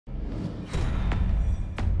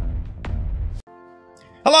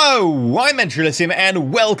Hello, I'm EnterElysium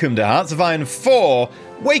and welcome to Hearts of Iron 4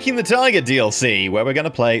 Waking the Tiger DLC, where we're going to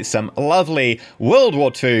play some lovely World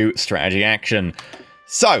War II strategy action.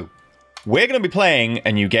 So, we're going to be playing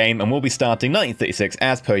a new game and we'll be starting 1936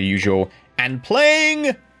 as per usual and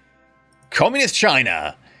playing Communist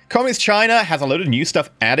China. Communist China has a load of new stuff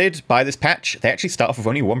added by this patch. They actually start off with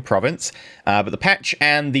only one province, but the patch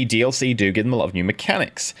and the DLC do give them a lot of new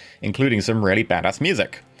mechanics, including some really badass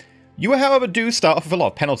music. You, however, do start off with a lot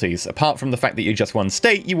of penalties. Apart from the fact that you're just one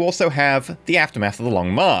state, you also have the aftermath of the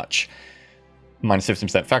Long March. Minus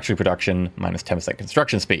 50% factory production, minus 10%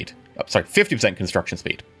 construction speed. Oh, sorry, 50% construction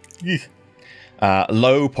speed.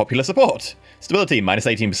 Low popular support. Stability, minus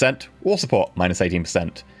 18%. War support, minus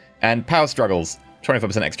 18%. And power struggles,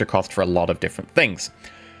 25% extra cost for a lot of different things.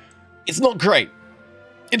 It's not great.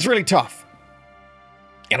 It's really tough.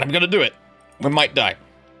 And I'm gonna do it. We might die.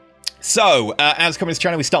 So, as Communist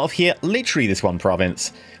China, we start off here, literally this one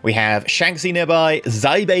province. We have Shaanxi nearby,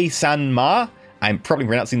 Zaibei-Sanma. I'm probably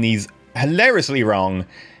pronouncing these hilariously wrong.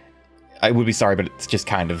 I would be sorry, but it's just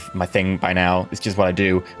kind of my thing by now. It's just what I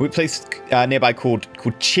do. We have a place nearby called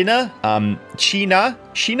China. China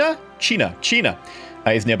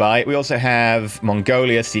is nearby. We also have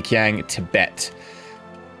Mongolia, Xinjiang, Tibet.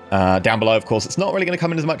 Down below, of course, it's not really going to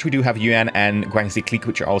come in as much. We do have Yuan and Guangxi Clique,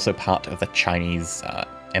 which are also part of the Chinese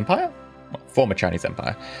Empire? Well, former Chinese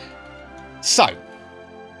Empire. So,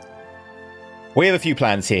 we have a few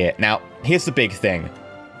plans here. Now, here's the big thing.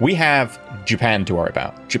 We have Japan to worry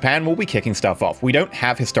about. Japan will be kicking stuff off. We don't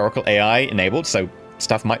have historical AI enabled, so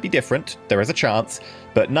stuff might be different. There is a chance.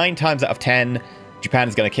 But 9 times out of 10, Japan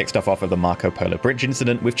is going to kick stuff off of the Marco Polo Bridge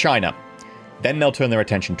incident with China. Then they'll turn their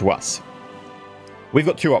attention to us. We've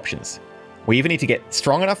got 2 options. We either need to get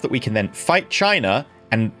strong enough that we can then fight China,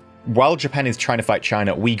 and while Japan is trying to fight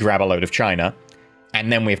China, we grab a load of China,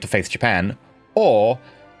 and then we have to face Japan, or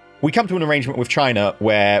we come to an arrangement with China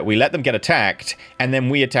where we let them get attacked, and then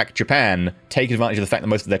we attack Japan, take advantage of the fact that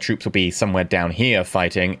most of their troops will be somewhere down here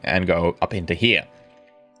fighting, and go up into here.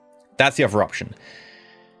 That's the other option.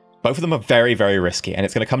 Both of them are very, very risky, and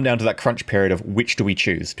it's going to come down to that crunch period of which do we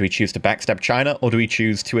choose? Do we choose to backstab China, or do we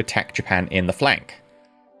choose to attack Japan in the flank?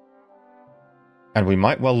 And we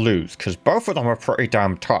might well lose, because both of them are pretty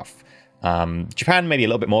damn tough. Japan maybe a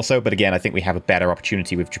little bit more so, but again, I think we have a better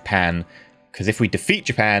opportunity with Japan, because if we defeat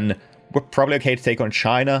Japan, we're probably okay to take on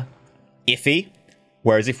China, iffy.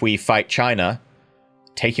 Whereas if we fight China,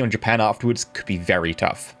 taking on Japan afterwards could be very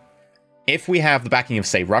tough. If we have the backing of,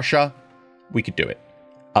 say, Russia, we could do it.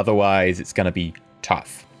 Otherwise, it's going to be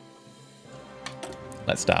tough.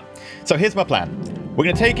 Let's start. So here's my plan. We're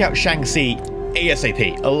going to take out Shaanxi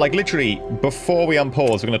ASAP. Like, literally, before we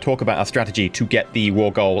unpause, we're going to talk about our strategy to get the war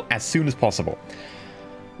goal as soon as possible.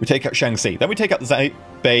 We take out Shaanxi. Then we take out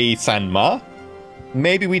Zaibei-Sanma.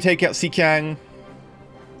 Maybe we take out Xinjiang.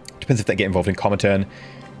 Depends if they get involved in Comintern.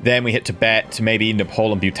 Then we hit Tibet, maybe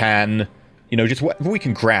Nepal and Bhutan. You know, just whatever we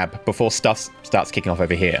can grab before stuff starts kicking off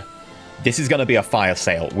over here. This is going to be a fire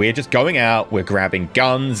sale. We're just going out, we're grabbing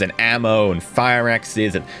guns and ammo and fire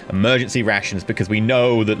axes and emergency rations because we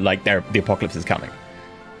know that, like, the apocalypse is coming.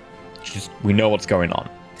 We know what's going on.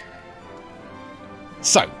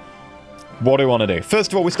 So, what do we want to do?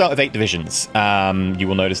 First of all, we start with 8 divisions. You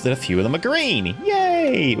will notice that a few of them are green.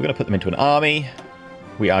 Yay! We're going to put them into an army.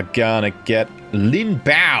 We are going to get Lin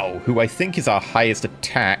Bao, who I think is our highest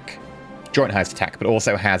attack, joint highest attack, but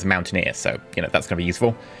also has Mountaineer, so, you know, that's going to be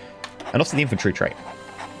useful. And also the infantry trait.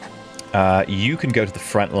 You can go to the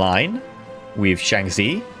front line with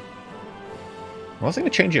Shaanxi. I'm also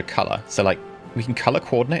going to change your color. So, like, we can color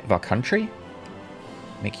coordinate with our country.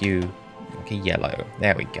 Make you like a yellow.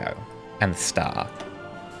 There we go. And the star.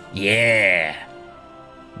 Yeah!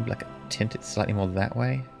 Maybe like a tint it slightly more that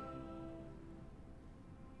way.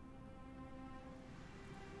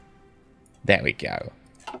 There we go.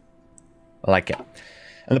 I like it.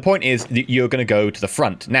 And the point is that you're going to go to the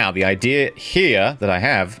front. Now, the idea here that I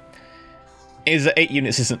have is that 8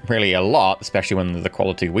 units isn't really a lot, especially when the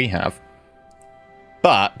quality we have.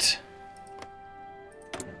 But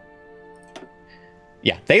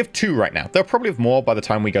yeah, they have 2 right now. They'll probably have more by the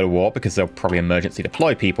time we go to war because they'll probably emergency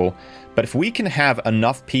deploy people. But if we can have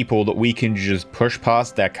enough people that we can just push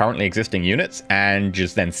past their currently existing units and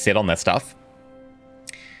just then sit on their stuff,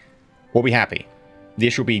 we'll be happy. The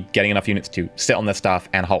issue will be getting enough units to sit on their stuff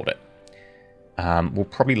and hold it. We'll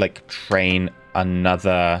probably, like, train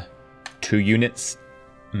another 2 units.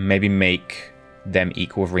 Maybe make them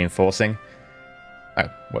equal with reinforcing. Oh,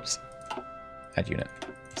 whoops. Add unit.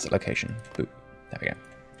 Set location. Boop. There we go.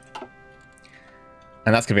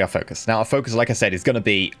 And that's going to be our focus. Now, our focus, like I said, is going to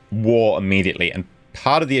be war immediately. And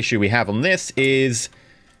part of the issue we have on this is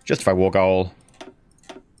Justify war goal.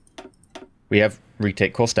 We have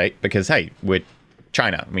retake core state because, hey, we're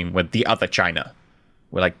China. I mean, we're the other China.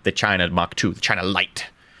 We're like the China Mark II, the China Light,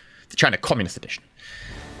 the China Communist Edition.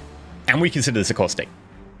 And we consider this a core state.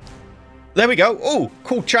 There we go. Oh,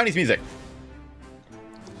 cool Chinese music.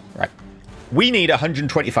 Right. We need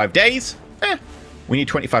 125 days. We need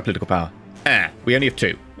 25 political power. We only have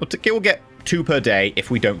 2. We'll get 2 per day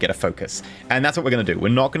if we don't get a focus. And that's what we're going to do. We're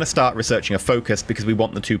not going to start researching a focus because we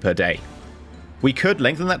want the 2 per day. We could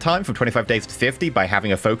lengthen that time from 25 days to 50 by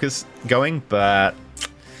having a focus going, but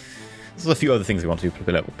there's a few other things we want to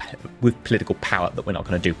do with political power that we're not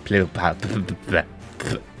going to do. Political power.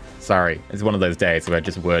 Sorry, it's one of those days where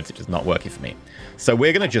just words are just not working for me. So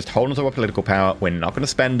we're going to just hold on to our political power. We're not going to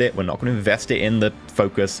spend it. We're not going to invest it in the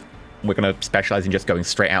focus. We're going to specialize in just going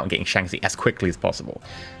straight out and getting Shaanxi as quickly as possible.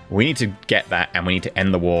 We need to get that, and we need to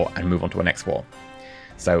end the war and move on to our next war.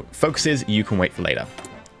 So focuses, you can wait for later.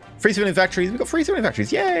 Free civilian factories. We've got free civilian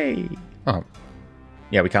factories. Yay! Oh.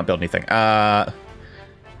 Yeah, we can't build anything.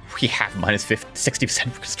 We have minus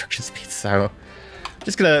 60% construction speed, so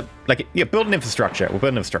just gonna, like, yeah, build an infrastructure. We'll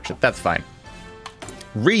build an infrastructure. That's fine.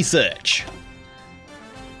 Research.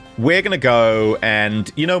 We're gonna go,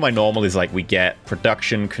 and you know my normal is like we get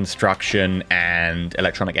production, construction, and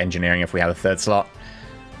electronic engineering if we have a 3rd slot.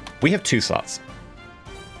 We have 2 slots.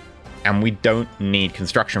 And we don't need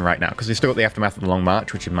construction right now, because we've still got the Aftermath of the Long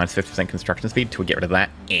March, which is minus 50% construction speed, till we get rid of that.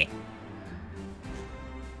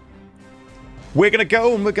 We're going to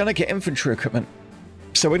go and we're going to get infantry equipment.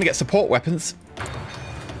 So we're going to get support weapons.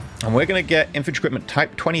 And we're going to get infantry equipment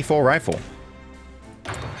type 24 rifle.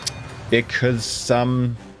 Because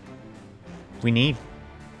we need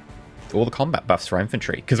all the combat buffs for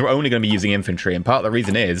infantry. Because we're only going to be using infantry. And part of the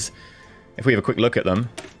reason is, if we have a quick look at them,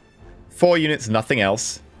 4 units, nothing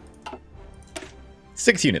else.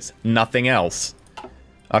 6 units, nothing else.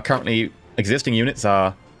 Our currently existing units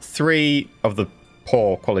are 3 of the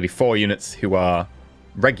poor quality 4 units who are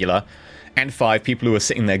regular, and 5 people who are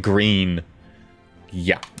sitting there green.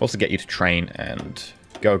 Yeah, also get you to train and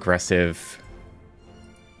go aggressive.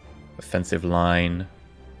 Offensive line.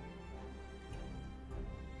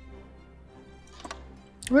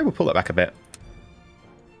 Maybe we'll pull that back a bit.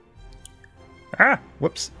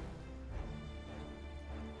 Whoops.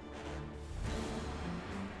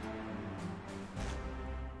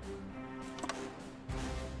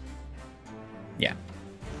 Yeah.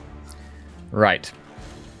 Right.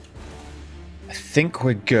 I think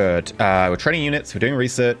we're good. We're training units. We're doing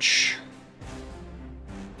research.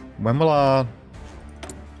 When will our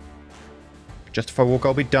Justify War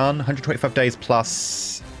goal be done? 125 days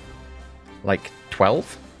plus, like,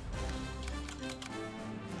 12?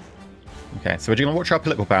 Okay, so we're going to watch our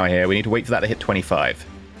political power here. We need to wait for that to hit 25.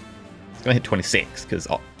 It's going to hit 26, because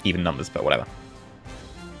even numbers, but whatever.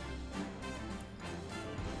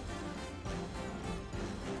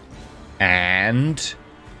 And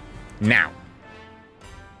now.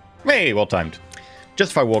 Hey, well timed.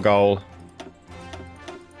 Justify war goal.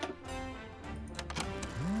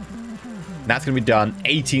 That's going to be done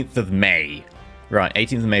 18th of May. Right,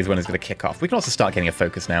 18th of May is when it's going to kick off. We can also start getting a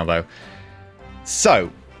focus now, though.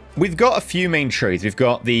 So, we've got a few main trees. We've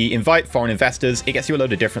got the invite foreign investors. It gets you a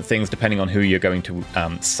load of different things depending on who you're going to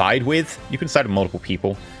side with. You can side with multiple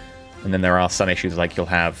people. And then there are some issues like you'll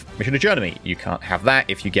have mission to Germany. You can't have that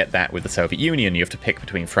if you get that with the Soviet Union. You have to pick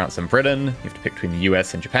between France and Britain. You have to pick between the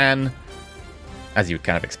US and Japan, as you would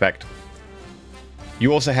kind of expect.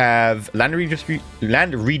 You also have land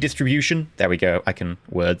redistribution. There we go.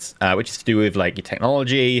 Words. Which is to do with like your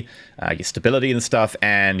technology, your stability and stuff,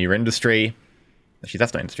 and your industry. Actually,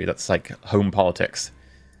 that's not industry. That's like home politics.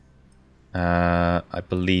 I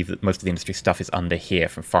believe that most of the industry stuff is under here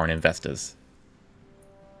from foreign investors.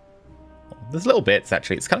 There's little bits,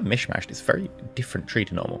 actually. It's kind of mishmashed. It's a very different tree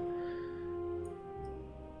to normal.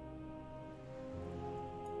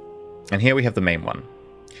 And here we have the main one.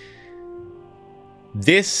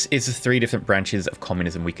 This is the 3 different branches of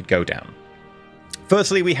communism we could go down.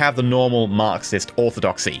 Firstly, we have the normal Marxist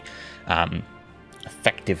orthodoxy.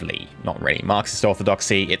 Effectively, not really Marxist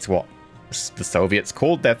orthodoxy. It's what the Soviets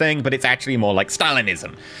called their thing, but it's actually more like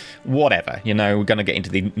Stalinism. Whatever, you know, we're going to get into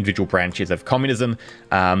the individual branches of communism.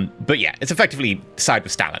 But yeah, it's effectively side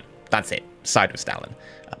with Stalin. That's it, side with Stalin.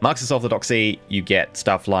 Marxist orthodoxy, you get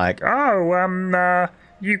stuff like,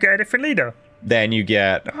 you get a different leader. Then you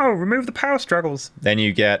get, remove the power struggles. Then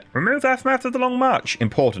you get, remove the Aftermath of the Long March.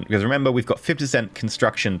 Important, because remember, we've got 50%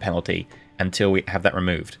 construction penalty until we have that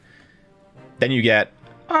removed. Then you get,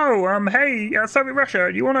 hey, Soviet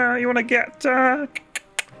Russia, you wanna get,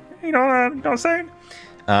 you know what I'm saying?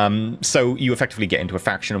 So you effectively get into a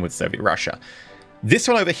faction with Soviet Russia. This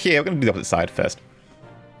one over here, we're going to do the opposite side first.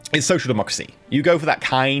 It's social democracy. You go for that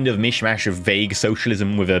kind of mishmash of vague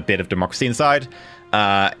socialism with a bit of democracy inside.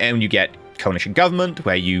 And you get coalition government,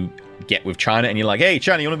 where you get with China and you're like, hey,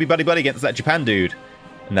 China, you want to be buddy-buddy against that Japan dude?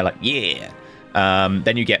 And they're like, yeah.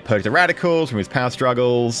 Then you get purge the radicals, remove power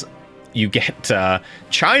struggles. You get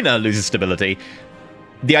China loses stability.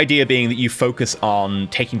 The idea being that you focus on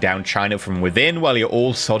taking down China from within while you're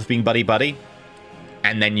all sort of being buddy-buddy.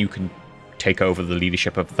 And then you can take over the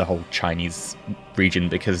leadership of the whole Chinese region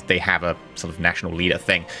because they have a sort of national leader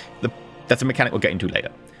thing. That's a mechanic we'll get into later.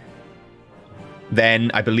 Then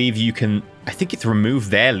I believe you can, I think it's remove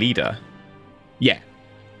their leader. Yeah.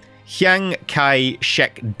 Chiang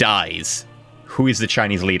Kai-shek dies. Who is the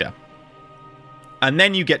Chinese leader? And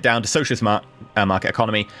then you get down to socialist market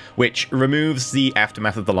economy, which removes the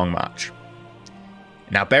aftermath of the Long March.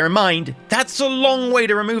 Now, bear in mind, that's a long way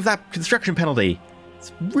to remove that construction penalty.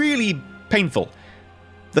 It's really painful.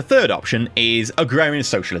 The third option is agrarian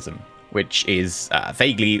socialism, which is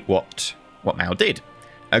vaguely what Mao did.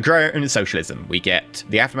 Agrarian socialism. We get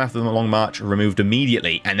the aftermath of the Long March removed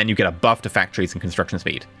immediately, and then you get a buff to factories and construction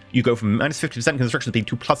speed. You go from minus 50% construction speed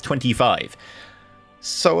to plus 25.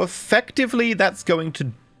 So effectively, that's going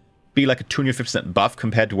to be like a 250% buff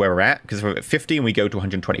compared to where we're at, because we're at 50 and we go to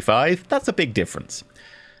 125. That's a big difference.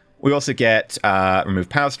 We also get remove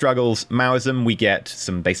power struggles, Maoism. We get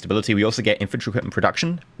some base stability. We also get infantry equipment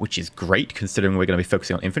production, which is great considering we're going to be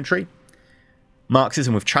focusing on infantry.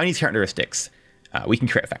 Marxism with Chinese characteristics. We can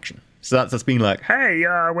create a faction. So that's being like, hey,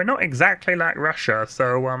 we're not exactly like Russia,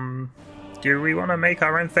 so do we want to make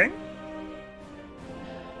our own thing?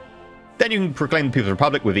 Then you can proclaim the People's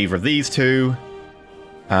Republic with either of these two,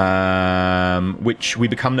 which we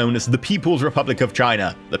become known as the People's Republic of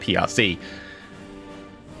China, the PRC.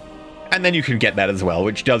 And then you can get that as well,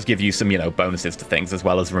 which does give you some, bonuses to things, as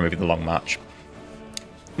well as removing the Long March.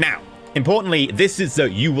 Now, importantly, this is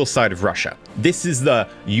the you will side of Russia. This is the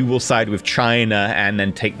you will side with China and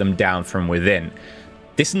then take them down from within.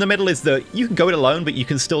 This in the middle is the you can go it alone, but you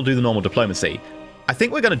can still do the normal diplomacy. I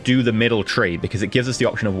think we're going to do the middle tree because it gives us the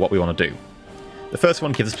option of what we want to do. The first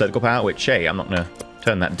one gives us political power, which, hey, I'm not going to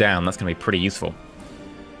turn that down. That's going to be pretty useful.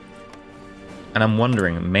 And I'm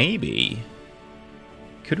wondering, maybe...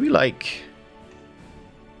 Could we,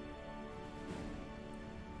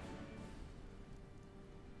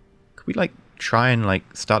 try and,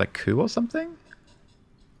 start a coup or something?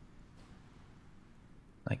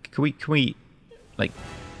 Can we,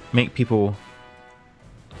 make people...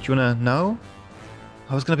 Do you want to know?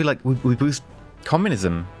 I was going to be we boost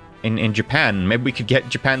communism in Japan. Maybe we could get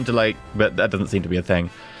Japan to, but that doesn't seem to be a thing.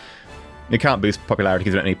 You can't boost popularity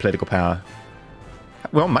because you don't need political power.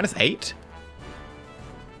 Well, -8?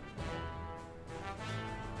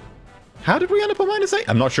 How did we end up on -8?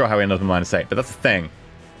 I'm not sure how we ended up on -8, but that's the thing.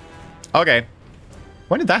 Okay.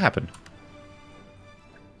 When did that happen?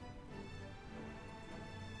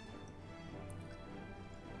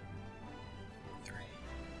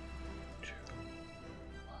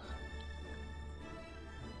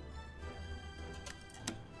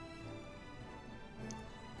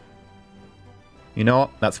 You know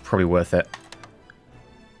what? That's probably worth it.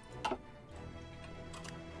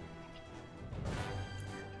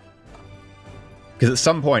 Because at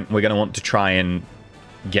some point, we're going to want to try and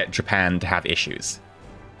get Japan to have issues.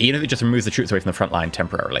 Even if it just removes the troops away from the front line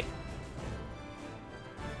temporarily.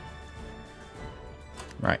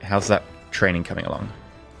 Right, how's that training coming along?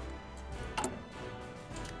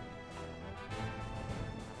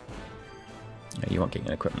 Yeah, you won't get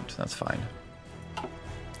any equipment, that's fine.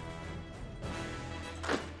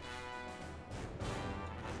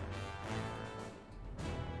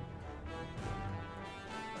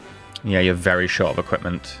 Yeah, you're very short of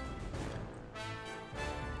equipment.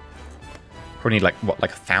 Probably need,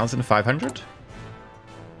 1,500?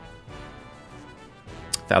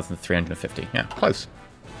 1,350. Yeah, close.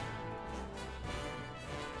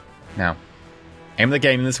 Now, aim of the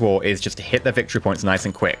game in this war is just to hit their victory points nice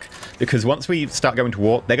and quick. Because once we start going to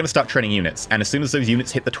war, they're going to start training units. And as soon as those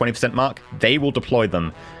units hit the 20% mark, they will deploy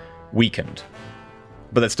them weakened.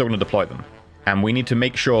 But they're still going to deploy them. And we need to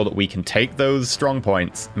make sure that we can take those strong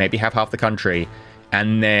points, maybe have half the country,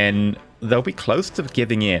 and then they'll be close to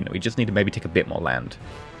giving in. We just need to maybe take a bit more land.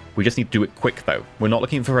 We just need to do it quick, though. We're not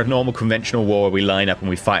looking for a normal conventional war where we line up and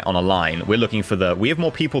we fight on a line. We're looking for we have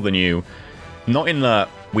more people than you. Not in the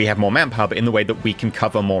we have more manpower, but in the way that we can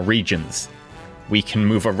cover more regions. We can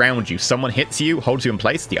move around you. Someone hits you, holds you in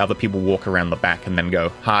place, the other people walk around the back and then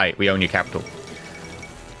go, hi, we own your capital.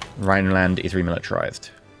 Rhineland is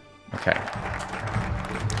remilitarized. Okay.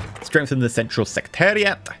 Strengthen the central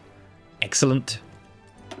secretariat. Excellent.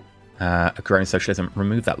 Agrarian socialism,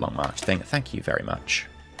 remove that long march thing. Thank you very much.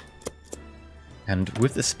 And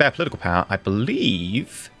with the spare political power, I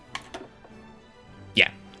believe... Yeah.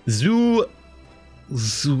 Zhuangqing?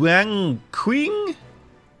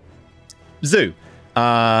 Zhu.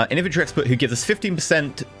 An infantry expert who gives us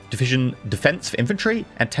 15% division defense for infantry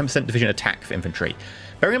and 10% division attack for infantry.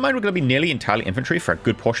 Bearing in mind we're going to be nearly entirely infantry for a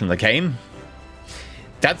good portion of the game.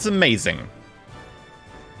 That's amazing.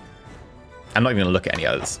 I'm not even going to look at any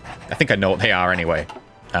others. I think I know what they are anyway.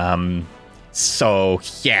 So,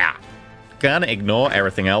 yeah. Gonna ignore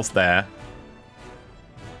everything else there.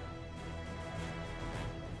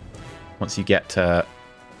 Once you get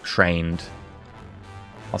trained,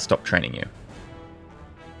 I'll stop training you.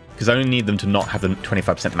 Because I only need them to not have the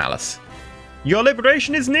 25% malice. Your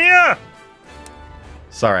liberation is near!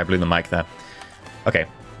 Sorry, I blew the mic there. Okay.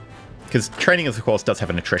 Because training, of course, does have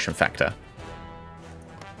an attrition factor.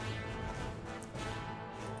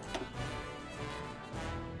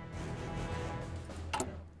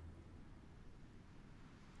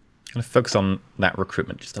 I'm going to focus on that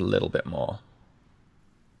recruitment just a little bit more.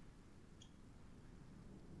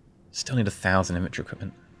 Still need 1,000 infantry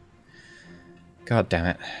equipment. God damn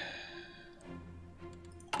it.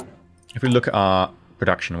 If we look at our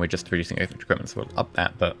production, we're just reducing infantry equipment, so we'll up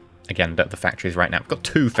that, but again, the factories right now. We've got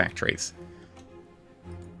 2 factories.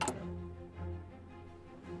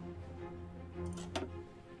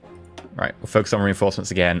 Right, we'll focus on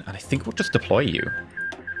reinforcements again, and I think we'll just deploy you.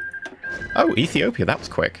 Oh, Ethiopia, that was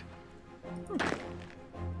quick.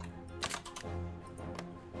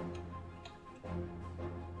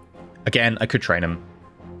 Again, I could train them.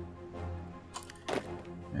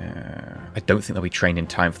 I don't think they'll be trained in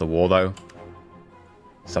time for the war, though.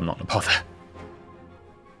 So I'm not going to bother.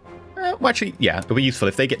 Well, actually, yeah, it'll be useful.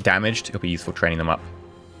 If they get damaged, it'll be useful training them up.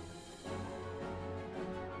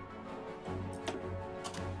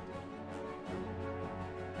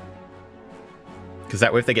 Because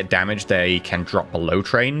that way, if they get damaged, they can drop below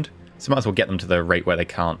trained. So might as well get them to the rate where they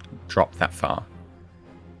can't drop that far.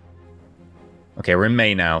 Okay, we're in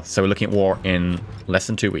May now, so we're looking at war in less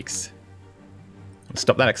than 2 weeks.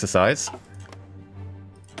 Stop that exercise.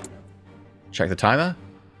 Check the timer.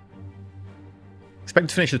 Expect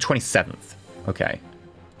to finish the 27th. Okay.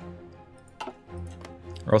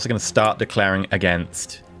 We're also going to start declaring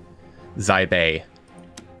against Zaibei.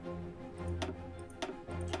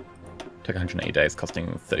 Took 180 days,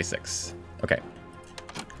 costing 36. Okay.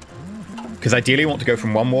 Because ideally, we want to go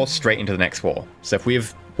from one war straight into the next war. So if we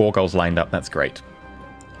have war goals lined up, that's great.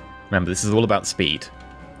 Remember, this is all about speed.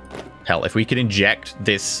 Hell, if we could inject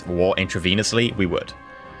this war intravenously, we would.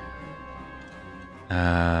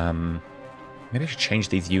 Maybe I should change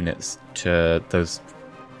these units to those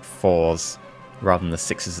 4s rather than the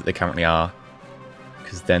 6s that they currently are.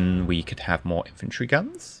 Because then we could have more infantry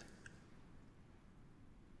guns.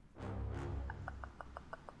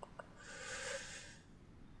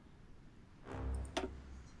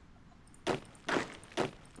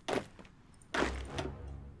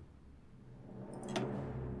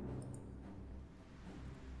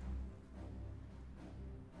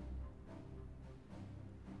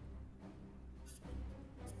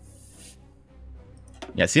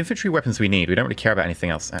 Yeah, it's the infantry weapons we need. We don't really care about anything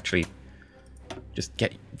else. Actually, just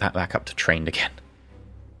get that back up to trained again.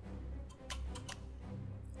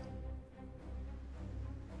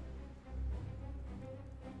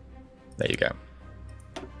 There you go.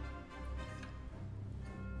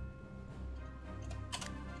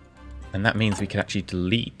 And that means we can actually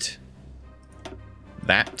delete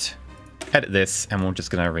that, edit this, and we're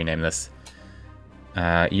just going to rename this.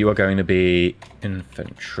 You are going to be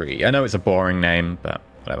infantry. I know it's a boring name, but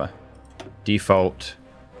whatever. Default.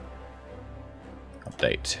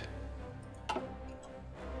 Update.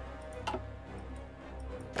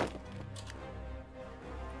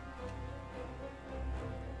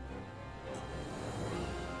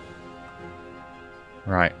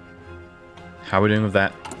 Right. How are we doing with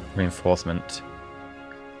that reinforcement?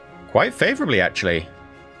 Quite favorably, actually.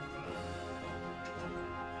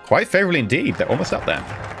 Quite favorably indeed. They're almost up there.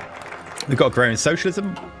 We've got agrarian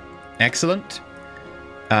socialism. Excellent.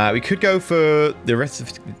 We could go for the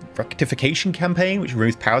rectification campaign, which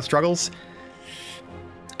removes power struggles.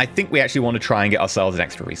 I think we actually want to try and get ourselves an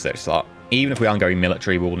extra research slot. Even if we aren't going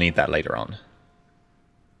military, we'll need that later on.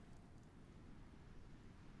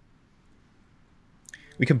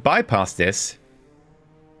 We can bypass this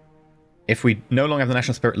if we no longer have the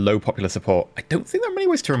national spirit, low popular support. I don't think there are many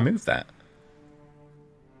ways to remove that.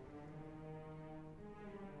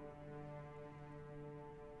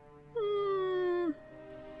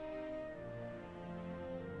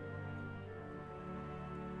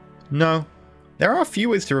 No, There are a few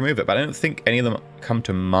ways to remove it, but I don't think any of them come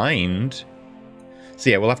to mind. So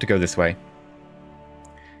yeah, we'll have to go this way.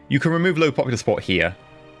 You can remove low popular support here.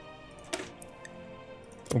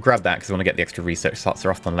 We'll grab that because we want to get the extra research slots. They're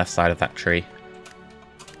off on the left side of that tree.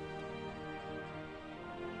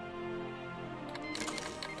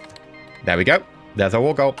 There we go. There's our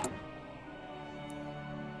war goal.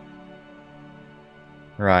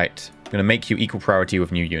 Right. I'm going to make you equal priority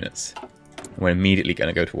with new units. We're immediately going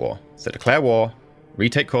to go to war. So declare war,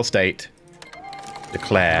 retake core state,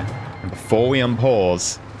 declare. And before we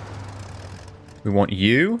unpause, we want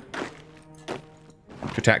you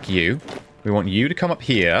to attack you. We want you to come up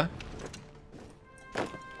here.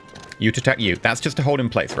 You to attack you. That's just a hold in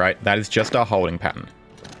place, right? That is just our holding pattern.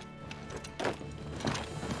 I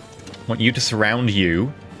want you to surround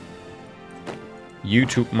you. You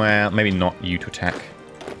to... well, maybe not you to attack.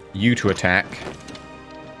 You to attack.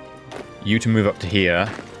 You to move up to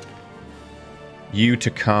here. You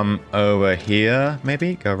to come over here,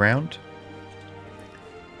 maybe? Go around.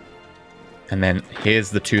 And then here's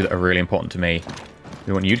the two that are really important to me.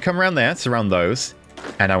 We want you to come around there, surround those.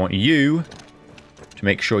 And I want you to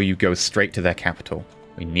make sure you go straight to their capital.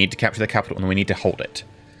 We need to capture their capital and we need to hold it.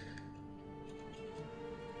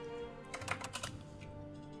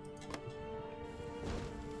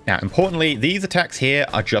 Now, importantly, these attacks here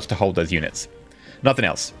are just to hold those units. Nothing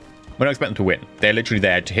else. We don't expect them to win. They're literally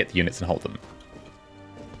there to hit the units and hold them.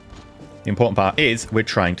 The important part is we're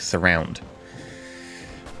trying to surround.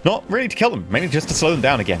 Not really to kill them, mainly just to slow them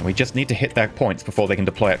down again. We just need to hit their points before they can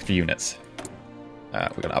deploy extra units. We're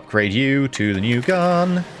going to upgrade you to the new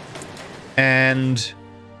gun. And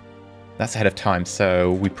that's ahead of time,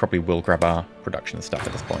 so we probably will grab our production stuff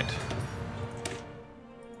at this point.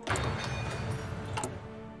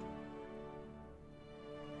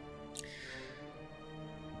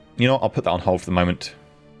 You know what? I'll put that on hold for the moment.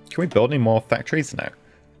 Can we build any more factories? No.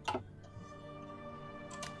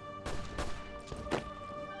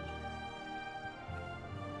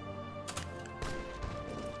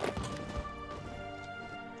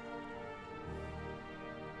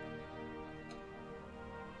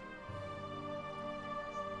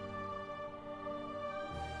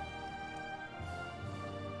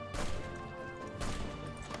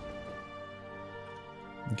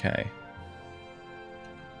 Okay.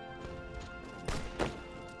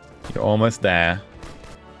 You're almost there.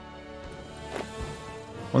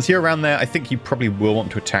 Once you're around there, I think you probably will want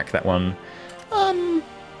to attack that one. Oh,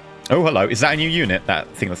 hello. Is that a new unit? I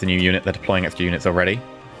think that's a new unit. They're deploying extra units already.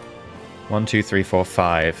 1, 2, 3, 4,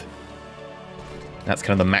 5. That's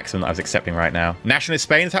kind of the maximum that I was accepting right now. Nationalist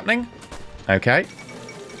Spain is happening? Okay.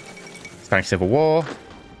 Spanish Civil War.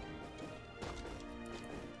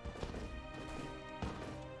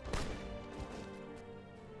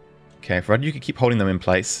 Okay, if you could keep holding them in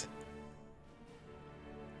place.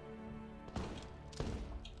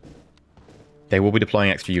 They will be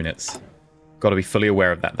deploying extra units. Got to be fully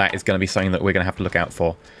aware of that. That is going to be something that we're going to have to look out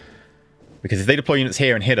for. Because if they deploy units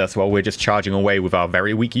here and hit us while we're just charging away with our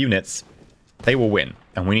very weak units, they will win.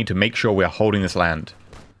 And we need to make sure we are holding this land.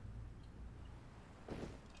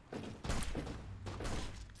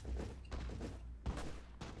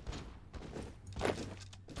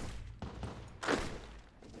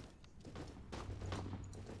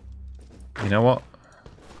 You know what?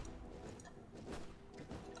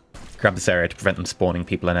 Grab this area to prevent them spawning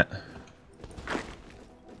people in it.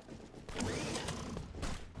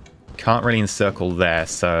 Can't really encircle there,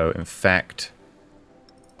 so in fact,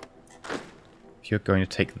 if you're going to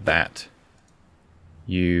take that,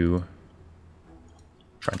 you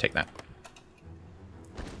try and take that.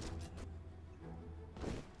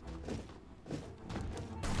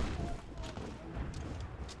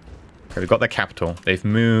 Okay, we've got their capital. They've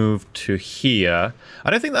moved to here. I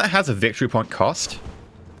don't think that has a victory point cost.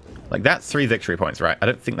 Like, that's 3 victory points, right? I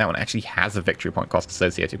don't think that one actually has a victory point cost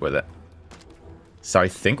associated with it. So I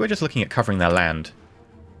think we're just looking at covering their land.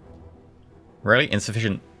 Really?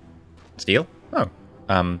 Insufficient steel? Oh.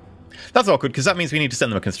 That's awkward, because that means we need to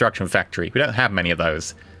send them a construction factory. We don't have many of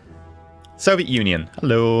those. Soviet Union.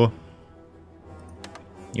 Hello.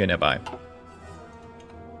 You're nearby.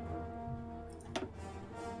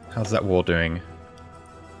 How's that war doing?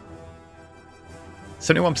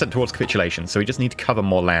 71% towards capitulation, so we just need to cover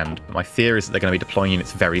more land. But my fear is that they're going to be deploying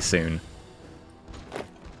units very soon.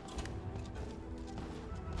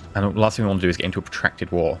 And the last thing we want to do is get into a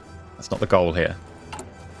protracted war. That's not the goal here.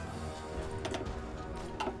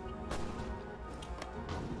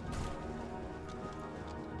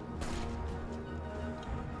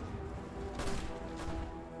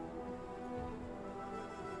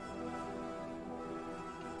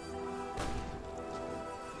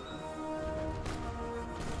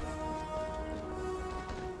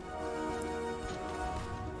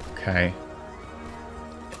 Okay.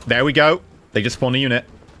 There we go. They just spawned a unit.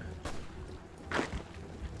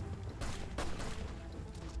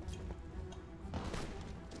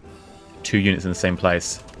 Two units in the same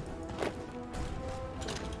place.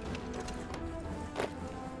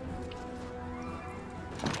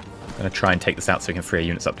 I'm going to try and take this out so we can free our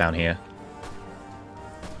units up down here.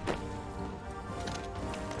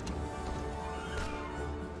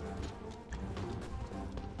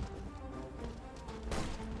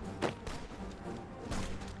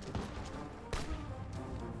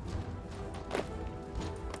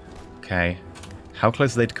 Okay. How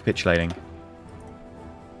close are they to capitulating?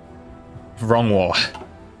 Wrong war.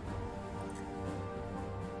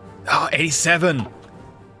 Oh, 87!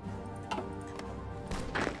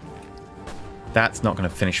 That's not going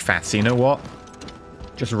to finish fast. So you know what?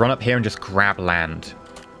 Just run up here and just grab land.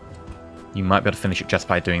 You might be able to finish it just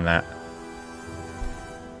by doing that.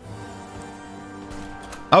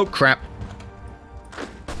 Oh, crap.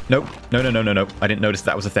 Nope. No, no, no, no, no. I didn't notice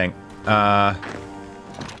that was a thing.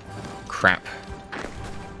 Crap.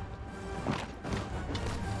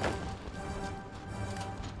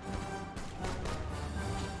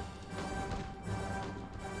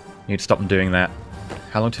 Need to stop them doing that.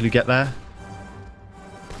 How long till you get there?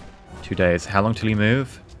 2 days. How long till you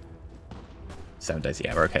move? 7 days.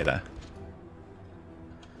 Yeah, we're okay there.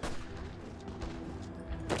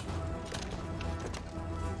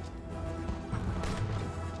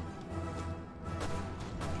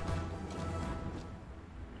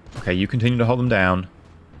 Okay, you continue to hold them down.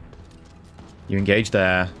 You engage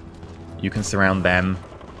there. You can surround them.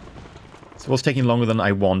 This was taking longer than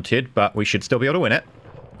I wanted, but we should still be able to win it.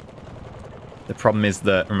 The problem is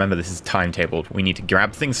that, remember, this is timetabled. We need to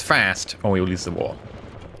grab things fast, or we will lose the war.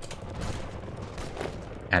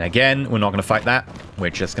 And again, we're not going to fight that.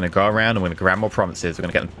 We're just going to go around and we're going to grab more provinces. We're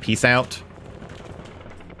going to get them to peace out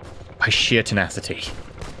by sheer tenacity.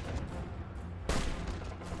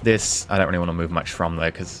 This, I don't really want to move much from, though,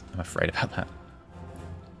 because I'm afraid about that.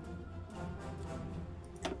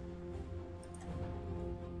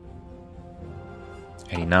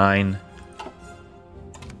 '89.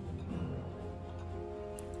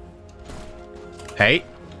 Hey!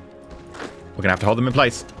 We're going to have to hold them in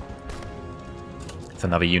place. It's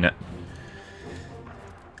another unit.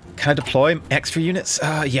 Can I deploy extra units?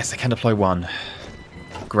 Yes, I can deploy one.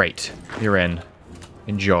 Great. You're in.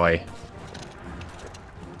 Enjoy.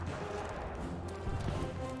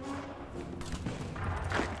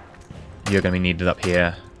 You're going to be needed up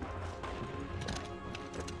here.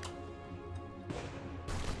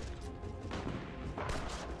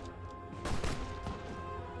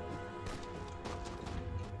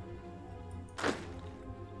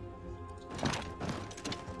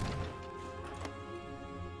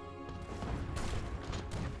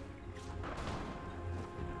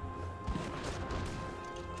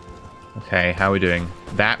 Okay, how are we doing?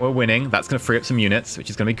 That we're winning. That's going to free up some units, which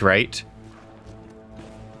is going to be great.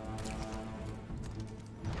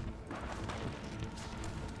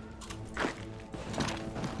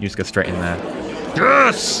 You just go straight in there.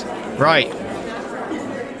 Yes! Right.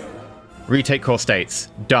 Retake core states.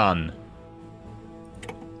 Done.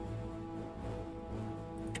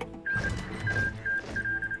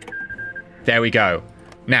 There we go.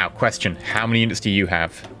 Now, question. How many units do you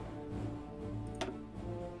have?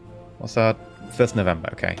 What's our 1st November?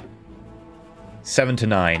 Okay. 7 to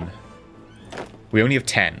 9. We only have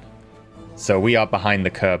 10. So we are behind the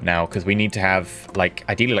curve now, because we need to have, like,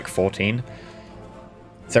 ideally, like, 14.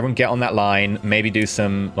 So everyone get on that line, maybe do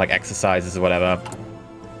some, like, exercises or whatever.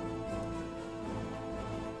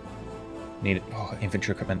 Need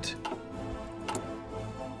infantry equipment.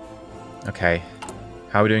 Okay.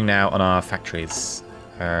 How are we doing now on our factories?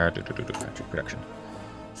 Factory production.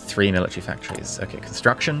 3 military factories. Okay,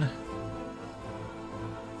 construction.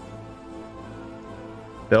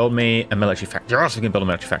 Build me a military factory. Yes, we can build a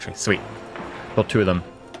military factory. Sweet. Build 2 of them.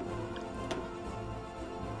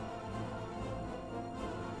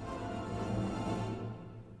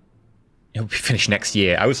 It'll be finished next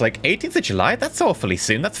year. I was like, 18th of July? That's awfully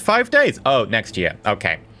soon. That's 5 days. Oh, next year.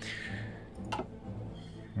 Okay.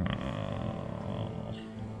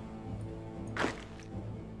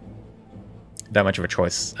 That much of a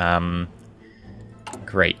choice.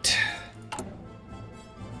 Great.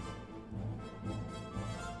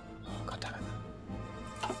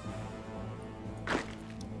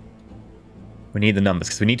 We need the numbers,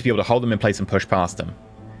 because we need to be able to hold them in place and push past them.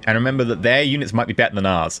 And remember that their units might be better than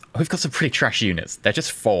ours. We've got some pretty trash units. They're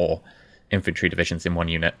just 4 infantry divisions in one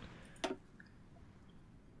unit.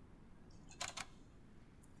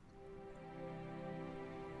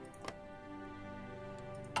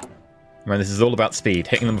 Right, this is all about speed.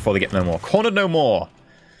 Hitting them before they get no more. Cornered no more.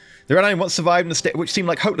 The Red Army once survived in a state which seemed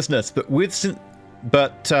like hopelessness, but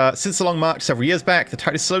since the long march several years back, the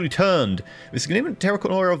tide has slowly turned. With significant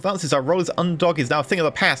territorial advances, our role as underdog is now a thing of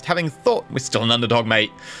the past. We're still an underdog,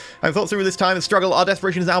 mate. Having thought through this time of struggle, our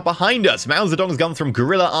desperation is now behind us. Mao Zedong has gone from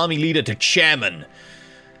guerrilla army leader to chairman.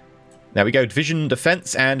 There we go. Division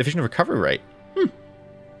defense and division recovery rate.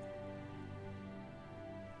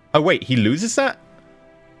 Oh, wait. He loses that?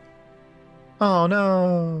 Oh,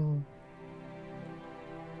 no.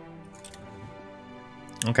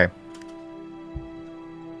 Okay.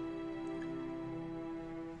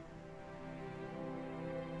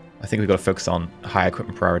 I think we've got to focus on high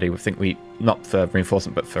equipment priority. Not for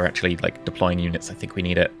reinforcement, but for actually like deploying units. I think we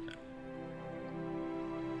need it.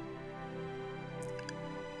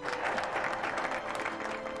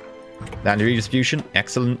 Land redistribution,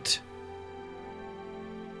 excellent.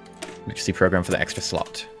 Literacy program for the extra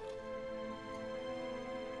slot.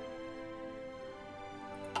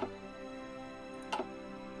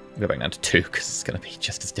 Go back down to 2 because it's going to be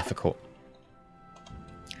just as difficult.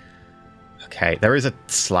 Okay, there is a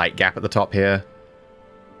slight gap at the top here.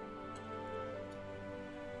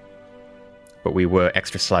 But we were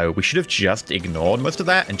extra slow. We should have just ignored most of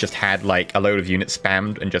that and just had like a load of units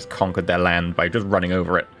spammed and just conquered their land by just running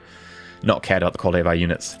over it. Not cared about the quality of our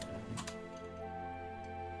units.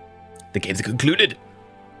 The games are concluded.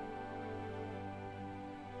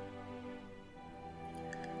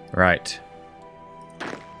 Right.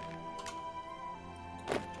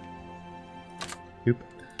 Oop.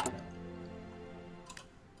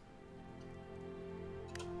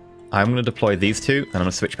 I'm going to deploy these two, and I'm going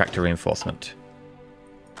to switch back to reinforcement.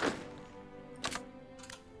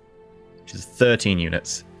 Which is 13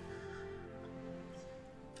 units.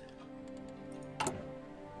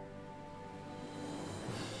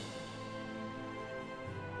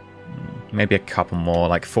 Maybe a couple more,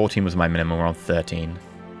 like 14 was my minimum, we're on 13.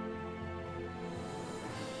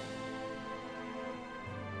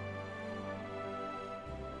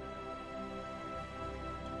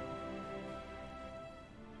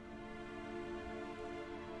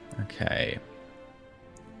 Okay.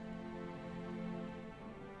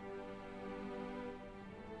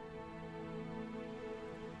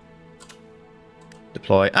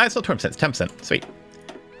 Deploy. Ah, it's not 20%, it's 10%. Sweet.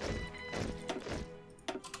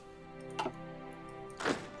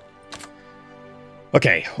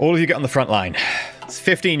 Okay, all of you get on the front line. It's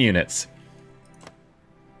 15 units.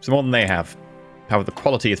 It's more than they have. However, the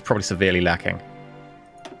quality is probably severely lacking.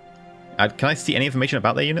 Can I see any information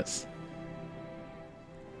about their units?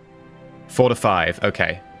 4 to 5,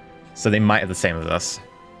 okay. So they might have the same as us.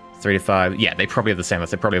 3 to 5, yeah, they probably have the same as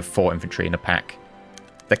us. They probably have 4 infantry in a pack.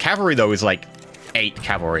 The cavalry, though, is like 8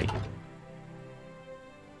 cavalry.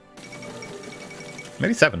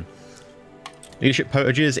 Maybe 7. Leadership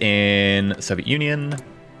potages in Soviet Union.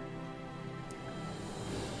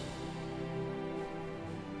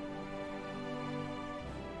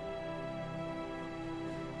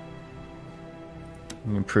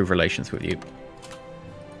 Improve relations with you.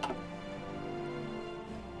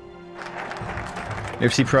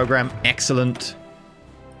 Literacy program, excellent.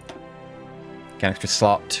 Get an extra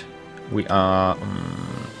slot. We are...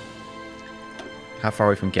 how far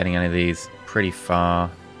away from getting any of these? Pretty far.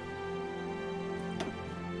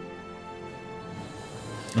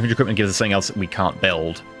 Infantry equipment gives us something else that we can't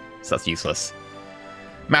build, so that's useless.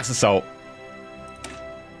 Mass assault.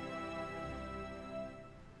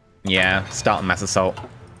 Yeah, start on mass assault.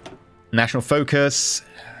 National focus.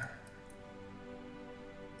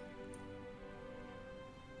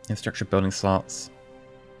 Infrastructure building slots.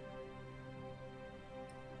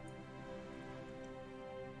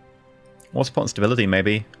 War support and stability,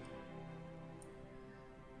 maybe.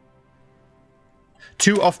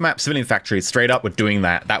 2 off-map civilian factories, straight up, we're doing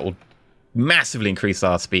that. That will massively increase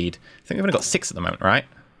our speed. I think we've only got 6 at the moment, right?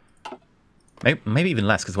 Maybe even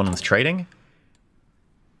less, because one of them's trading.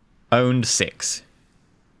 Owned 6.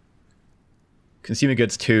 Consumer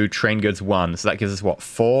goods 2, train goods 1. So that gives us, what,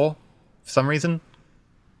 4? For some reason?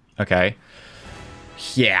 Okay.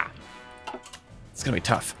 Yeah. It's going to be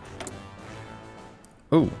tough.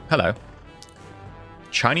 Ooh, hello.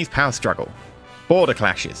 Chinese power struggle. Border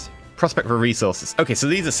clashes. Prospect for resources. Okay, so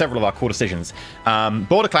these are several of our core decisions.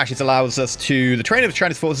 Border clashes allows us to... The terrain of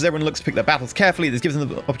Chinese forces, everyone looks to pick their battles carefully. This gives them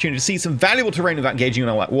the opportunity to see some valuable terrain without engaging in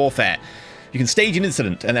all that warfare. You can stage an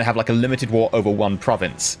incident and then have like a limited war over one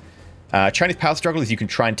province. Chinese power struggle is you can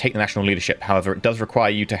try and take the national leadership. However, it does require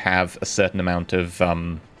you to have a certain amount of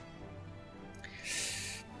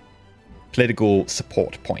political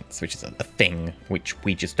support points, which is a thing which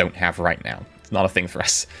we just don't have right now. It's not a thing for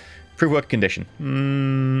us. Improve work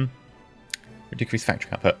condition. Decrease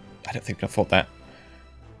factory output. I don't think we can afford that.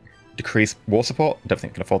 Decrease war support. I don't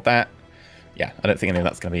think we can afford that. Yeah, I don't think any of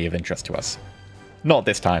that's going to be of interest to us. Not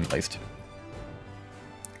this time, at least.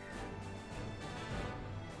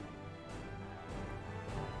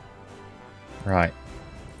 Right.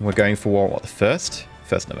 We're going for war, what, the 1st?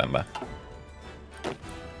 1st November.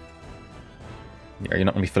 Yeah, you're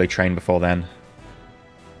not going to be fully trained before then. I'm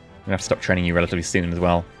going to have to stop training you relatively soon as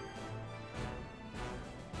well.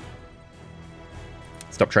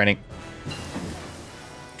 Stop training.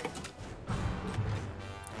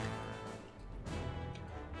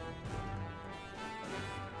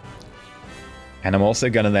 And I'm also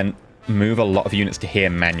going to then move a lot of units to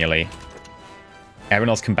here manually. Everyone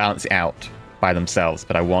else can balance it out by themselves,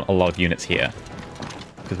 but I want a lot of units here.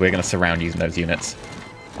 Because we're going to surround using those units.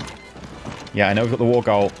 Yeah, I know we've got the war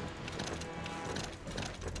goal.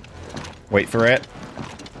 Wait for it.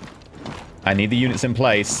 I need the units in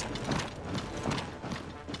place.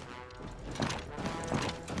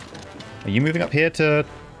 Are you moving up here to...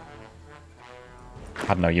 I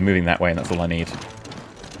don't know, you're moving that way and that's all I need.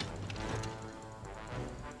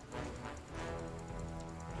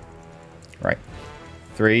 Right.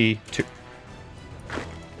 3, 2...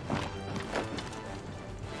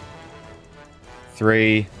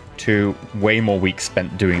 3, 2... Way more weeks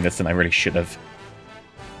spent doing this than I really should have.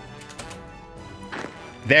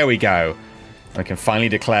 There we go. I can finally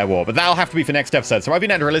declare war. But that'll have to be for next episode. So I've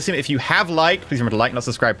been EnterElysium. If you have liked, please remember to like and not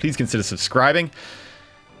subscribe. Please consider subscribing.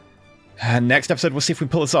 And next episode, we'll see if we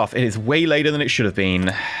pull this off. It is way later than it should have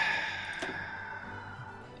been.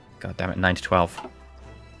 God damn it, 9 to 12.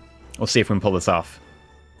 We'll see if we can pull this off.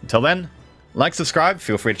 Until then, like, subscribe.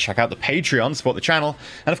 Feel free to check out the Patreon, support the channel.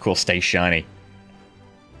 And of course, stay shiny.